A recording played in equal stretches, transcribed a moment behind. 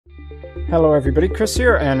Hello everybody, Chris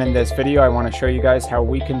here, and in this video I want to show you guys how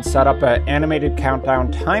we can set up an animated countdown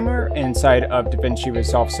timer inside of DaVinci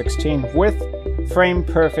Resolve 16 with frame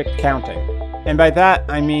perfect counting. And by that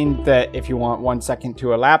I mean that if you want 1 second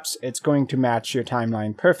to elapse, it's going to match your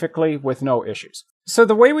timeline perfectly with no issues. So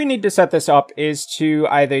the way we need to set this up is to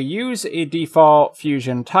either use a default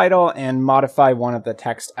Fusion title and modify one of the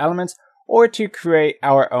text elements, or to create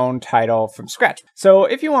our own title from scratch. So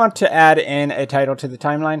if you want to add in a title to the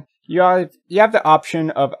timeline, you have the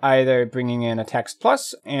option of either bringing in a text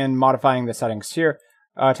plus and modifying the settings here.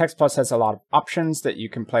 Text plus has a lot of options that you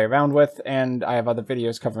can play around with, and I have other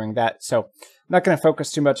videos covering that, so I'm not going to focus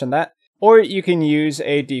too much on that. Or you can use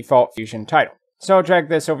a default Fusion title. So I'll drag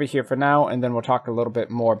this over here for now, and then we'll talk a little bit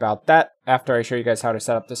more about that after I show you guys how to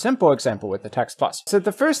set up the simple example with the text plus. So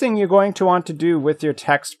the first thing you're going to want to do with your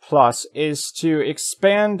text plus is to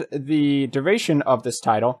expand the duration of this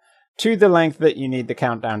title to the length that you need the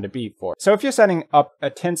countdown to be for. So if you're setting up a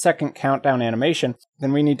 10-second countdown animation,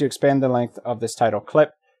 then we need to expand the length of this title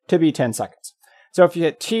clip to be 10 seconds. So if you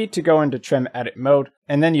hit T to go into trim edit mode,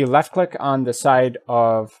 and then you left click on the side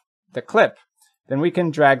of the clip, then we can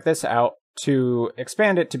drag this out to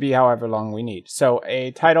expand it to be however long we need. So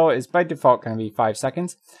a title is by default going to be 5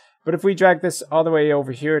 seconds, but if we drag this all the way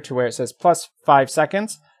over here to where it says plus 5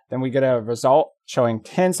 seconds, then we get a result showing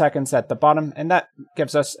 10 seconds at the bottom, and that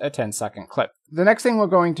gives us a 10-second clip. The next thing we're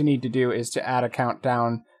going to need to do is to add a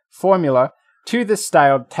countdown formula to the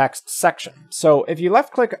styled text section. So if you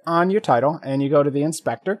left click on your title and you go to the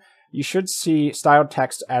inspector, you should see styled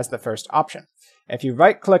text as the first option. If you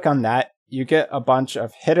right click on that, you get a bunch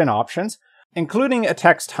of hidden options, including a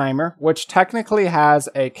text timer, which technically has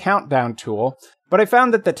a countdown tool, but I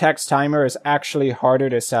found that the text timer is actually harder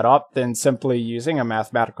to set up than simply using a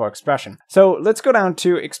mathematical expression. So let's go down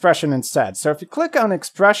to expression instead. So if you click on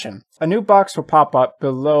expression, a new box will pop up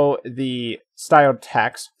below the styled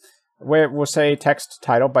text, where it will say text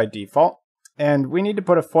title by default, and we need to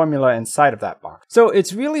put a formula inside of that box. So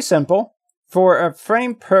it's really simple. For a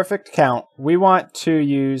frame perfect count, we want to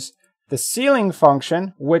use the ceiling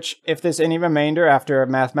function, which, if there's any remainder after a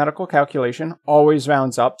mathematical calculation, always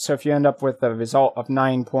rounds up. So if you end up with a result of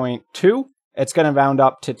 9.2, it's going to round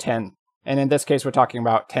up to 10. And in this case, we're talking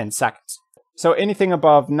about 10 seconds. So anything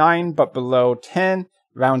above 9 but below 10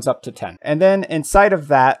 rounds up to 10. And then inside of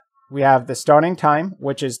that, we have the starting time,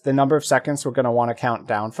 which is the number of seconds we're going to want to count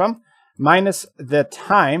down from, minus the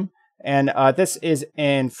time. And this is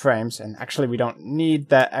in frames, and actually we don't need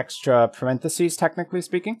that extra parentheses, technically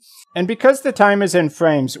speaking. And because the time is in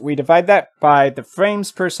frames, we divide that by the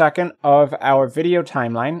frames per second of our video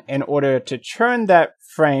timeline in order to turn that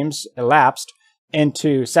frames elapsed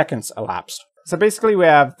into seconds elapsed. So basically we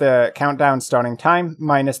have the countdown starting time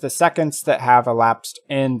minus the seconds that have elapsed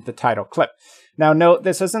in the title clip. Now note,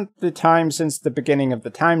 this isn't the time since the beginning of the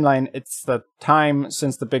timeline, it's the time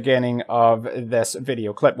since the beginning of this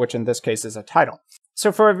video clip, which in this case is a title.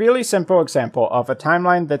 So for a really simple example of a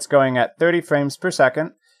timeline that's going at 30 frames per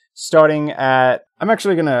second, starting at, I'm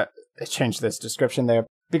actually going to change this description there,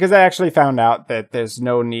 because I actually found out that there's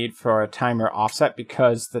no need for a timer offset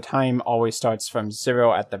because the time always starts from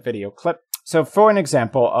 0 at the video clip. So for an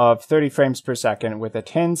example of 30 frames per second with a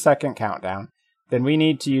 10-second countdown, then we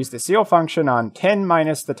need to use the ceil function on 10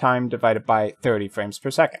 minus the time divided by 30 frames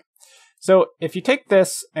per second. So if you take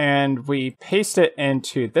this and we paste it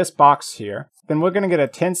into this box here, then we're going to get a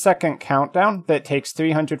 10-second countdown that takes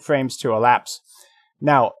 300 frames to elapse.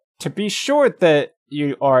 Now, to be sure that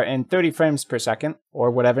you are in 30 frames per second,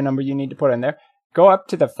 or whatever number you need to put in there, go up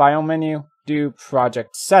to the File menu, do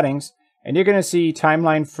Project Settings, and you're going to see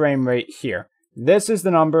Timeline Frame Rate here. This is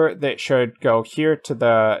the number that should go here to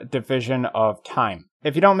the division of time.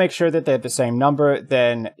 If you don't make sure that they're the same number,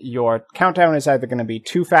 then your countdown is either going to be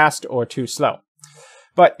too fast or too slow.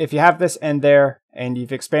 But if you have this in there and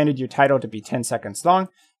you've expanded your title to be 10 seconds long,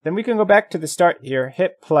 then we can go back to the start here,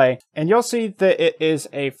 hit play, and you'll see that it is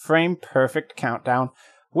a frame perfect countdown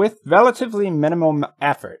with relatively minimum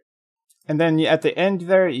effort. And then at the end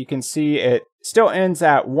there, you can see it still ends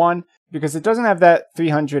at 1 because it doesn't have that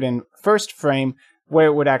 301st frame where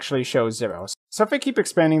it would actually show 0. So if I keep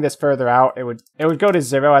expanding this further out, it would go to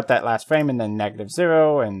 0 at that last frame, and then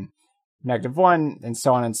 -0 and -1 and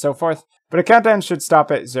so on and so forth. But a countdown should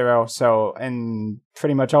stop at 0, so in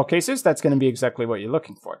pretty much all cases, that's going to be exactly what you're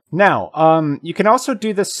looking for. Now, you can also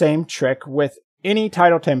do the same trick with any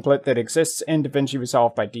title template that exists in DaVinci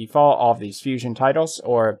Resolve by default, all of these Fusion titles,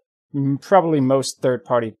 or probably most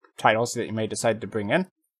third-party titles that you may decide to bring in.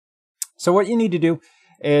 So what you need to do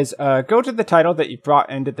is go to the title that you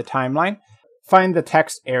brought into the timeline, find the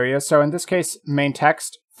text area. So in this case, main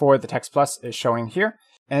text for the text plus is showing here.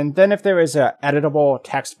 And then if there is an editable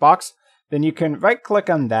text box, then you can right click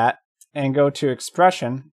on that and go to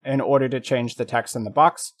expression in order to change the text in the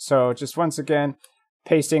box. So just once again,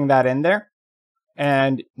 pasting that in there.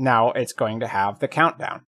 And now it's going to have the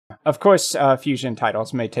countdown. Of course, Fusion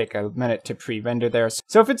titles may take a minute to pre-render there.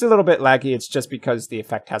 So if it's a little bit laggy, it's just because the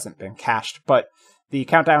effect hasn't been cached, but the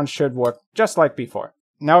countdown should work just like before.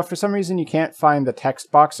 Now, if for some reason you can't find the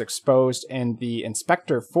text box exposed in the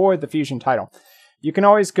inspector for the Fusion title, you can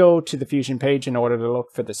always go to the Fusion page in order to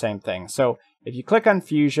look for the same thing. So if you click on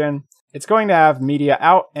Fusion, it's going to have media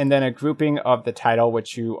out and then a grouping of the title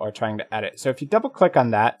which you are trying to edit. So if you double click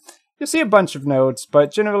on that, you'll see a bunch of nodes,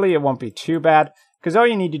 but generally it won't be too bad because all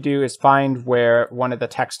you need to do is find where one of the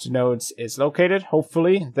text nodes is located.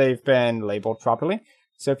 Hopefully they've been labeled properly.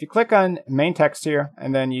 So if you click on main text here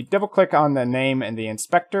and then you double click on the name in the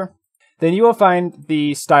inspector, then you will find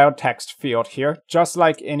the styled text field here, just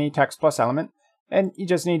like any text plus element. And you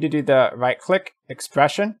just need to do the right click,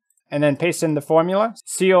 expression, and then paste in the formula,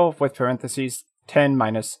 seal with parentheses 10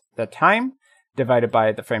 minus the time divided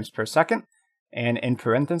by the frames per second, and in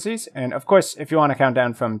parentheses. And of course, if you want to count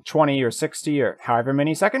down from 20 or 60 or however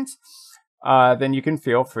many seconds, then you can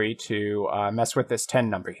feel free to mess with this 10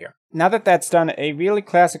 number here. Now that that's done, a really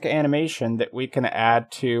classic animation that we can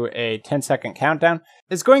add to a 10-second countdown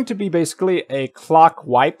is going to be basically a clock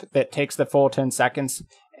wipe that takes the full 10 seconds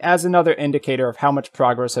as another indicator of how much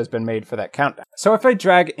progress has been made for that countdown. So if I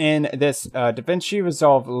drag in this DaVinci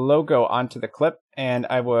Resolve logo onto the clip, and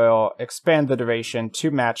I will expand the duration to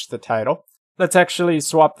match the title. Let's actually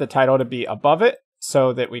swap the title to be above it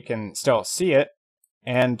so that we can still see it,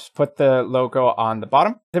 and put the logo on the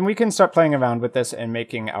bottom. Then we can start playing around with this and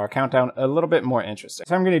making our countdown a little bit more interesting.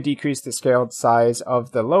 So I'm going to decrease the scaled size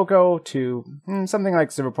of the logo to something like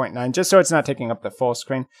 0.9, just so it's not taking up the full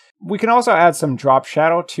screen. We can also add some drop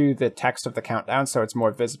shadow to the text of the countdown so it's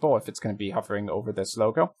more visible if it's going to be hovering over this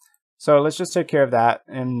logo. So let's just take care of that.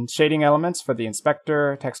 And shading elements for the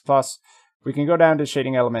inspector, text plus, we can go down to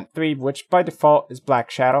shading element 3, which by default is black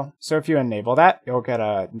shadow. So if you enable that, you'll get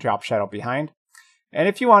a drop shadow behind. And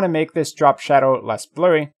if you want to make this drop shadow less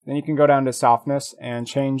blurry, then you can go down to softness and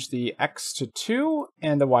change the X to 2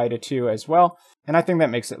 and the Y to 2 as well. And I think that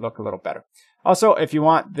makes it look a little better. Also, if you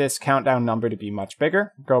want this countdown number to be much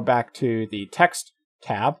bigger, go back to the text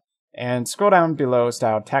tab and scroll down below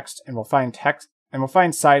styled text, and we'll find text and we'll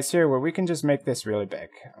find size here where we can just make this really big.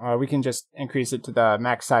 We can just increase it to the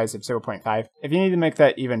max size of 0.5. If you need to make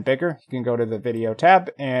that even bigger, you can go to the video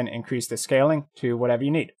tab and increase the scaling to whatever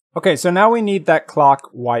you need. Okay, so now we need that clock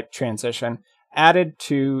wipe transition added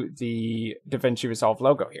to the DaVinci Resolve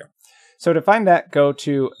logo here. So to find that, go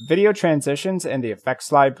to Video Transitions in the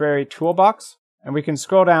Effects Library toolbox, and we can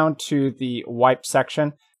scroll down to the Wipe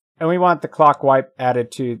section, and we want the clock wipe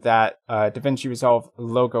added to that DaVinci Resolve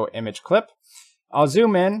logo image clip. I'll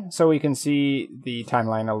zoom in so we can see the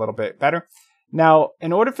timeline a little bit better. Now,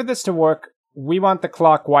 in order for this to work, we want the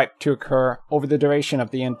clock wipe to occur over the duration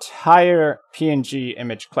of the entire PNG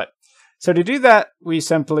image clip. So to do that, we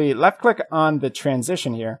simply left click on the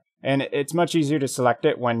transition here, and it's much easier to select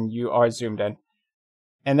it when you are zoomed in.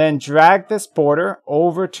 And then drag this border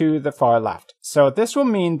over to the far left. So this will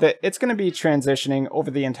mean that it's going to be transitioning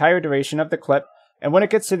over the entire duration of the clip, and when it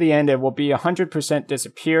gets to the end, it will be 100%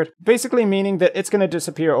 disappeared, basically meaning that it's going to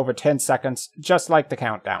disappear over 10 seconds, just like the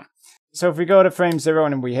countdown. So if we go to frame 0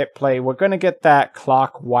 and we hit play, we're going to get that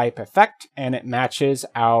clock wipe effect, and it matches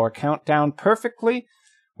our countdown perfectly,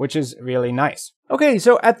 which is really nice. Okay,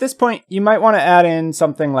 so at this point, you might want to add in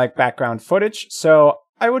something like background footage. So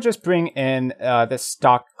I will just bring in this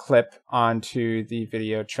stock clip onto the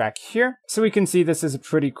video track here. So we can see this is a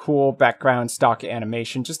pretty cool background stock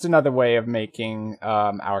animation, just another way of making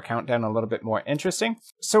our countdown a little bit more interesting.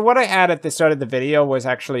 So what I had at the start of the video was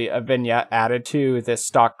actually a vignette added to this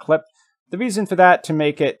stock clip. The reason for that, to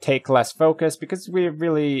make it take less focus, because we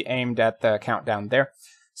really aimed at the countdown there.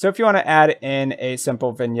 So if you want to add in a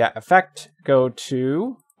simple vignette effect, go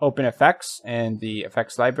to Open Effects in the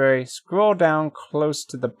Effects Library, scroll down close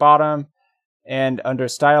to the bottom, and under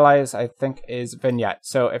Stylize, I think is Vignette.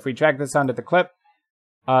 So if we drag this onto the clip,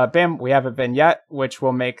 bam, we have a vignette, which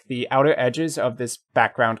will make the outer edges of this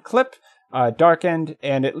background clip darkened,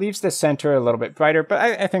 and it leaves the center a little bit brighter, but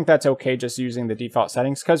I think that's okay just using the default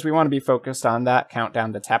settings because we want to be focused on that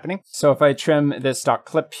countdown that's happening. So if I trim this stock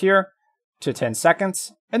clip here to 10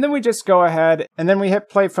 seconds, and then we just go ahead and then we hit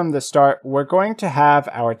play from the start, we're going to have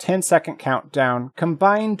our 10-second countdown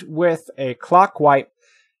combined with a clock wipe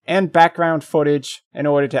and background footage in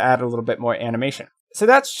order to add a little bit more animation. So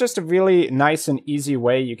that's just a really nice and easy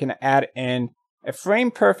way you can add in a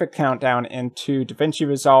frame-perfect countdown into DaVinci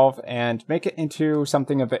Resolve and make it into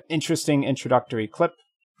something of an interesting introductory clip.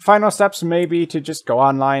 Final steps may be to just go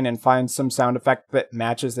online and find some sound effect that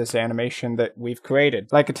matches this animation that we've created,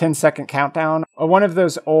 like a 10-second countdown, or one of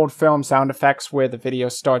those old film sound effects where the video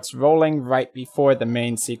starts rolling right before the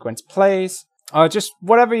main sequence plays, or just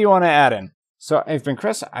whatever you want to add in. So I've been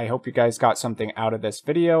Chris, I hope you guys got something out of this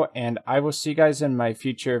video, and I will see you guys in my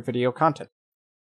future video content.